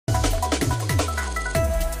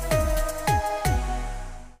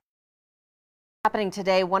Happening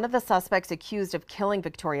today, one of the suspects accused of killing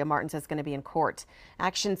Victoria Martins is going to be in court.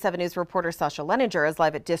 Action 7 News reporter Sasha Leninger is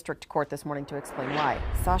live at District Court this morning to explain why.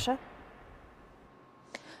 Sasha?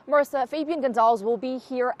 Marissa, Fabian Gonzales will be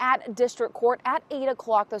here at District Court at 8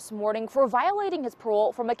 o'clock this morning for violating his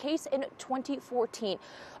parole from a case in 2014.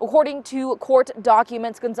 According to court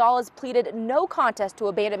documents, Gonzales pleaded no contest to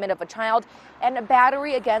abandonment of a child and a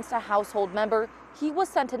battery against a household member. He was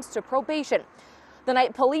sentenced to probation. The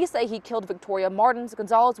night police say he killed Victoria Martins,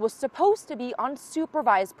 Gonzales was supposed to be on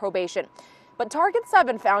supervised probation. But Target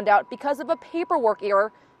 7 found out because of a paperwork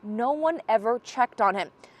error, no one ever checked on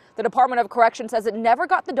him. The Department of Corrections says it never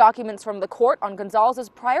got the documents from the court on Gonzales'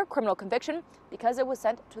 prior criminal conviction because it was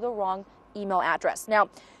sent to the wrong email address. Now,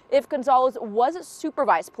 if Gonzales was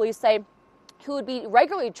supervised, police say he would be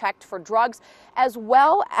regularly checked for drugs, as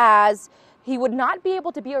well as he would not be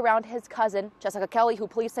able to be around his cousin, Jessica Kelly, who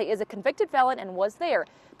police say is a convicted felon and was there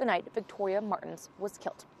the night Victoria Martins was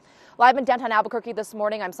killed. Live in downtown Albuquerque this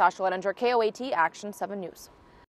morning, I'm Sasha Leninger, KOAT Action 7 News.